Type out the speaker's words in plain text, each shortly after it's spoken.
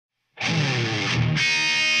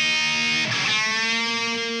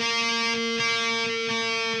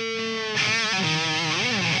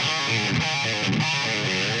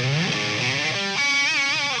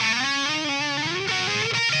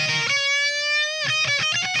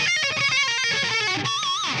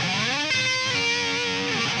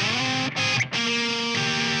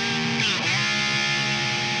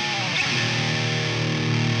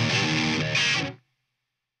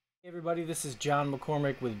everybody, this is John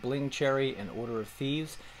McCormick with Bling Cherry and Order of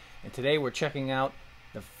Thieves, and today we're checking out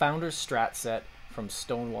the Founders Strat set from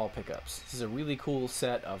Stonewall pickups. This is a really cool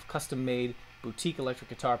set of custom-made boutique electric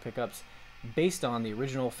guitar pickups based on the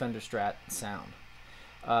original Fender Strat sound.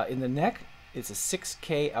 In the neck, it's a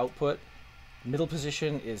 6K output, middle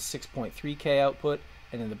position is 6.3K output,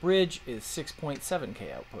 and in the bridge is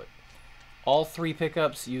 6.7K output. All three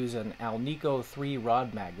pickups use an Alnico 3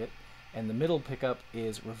 rod magnet, and the middle pickup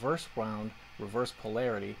is reverse wound, reverse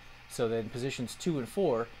polarity, so that in positions 2 and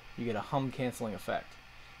 4 you get a hum canceling effect.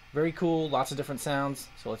 Very cool, lots of different sounds,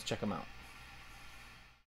 so let's check them out.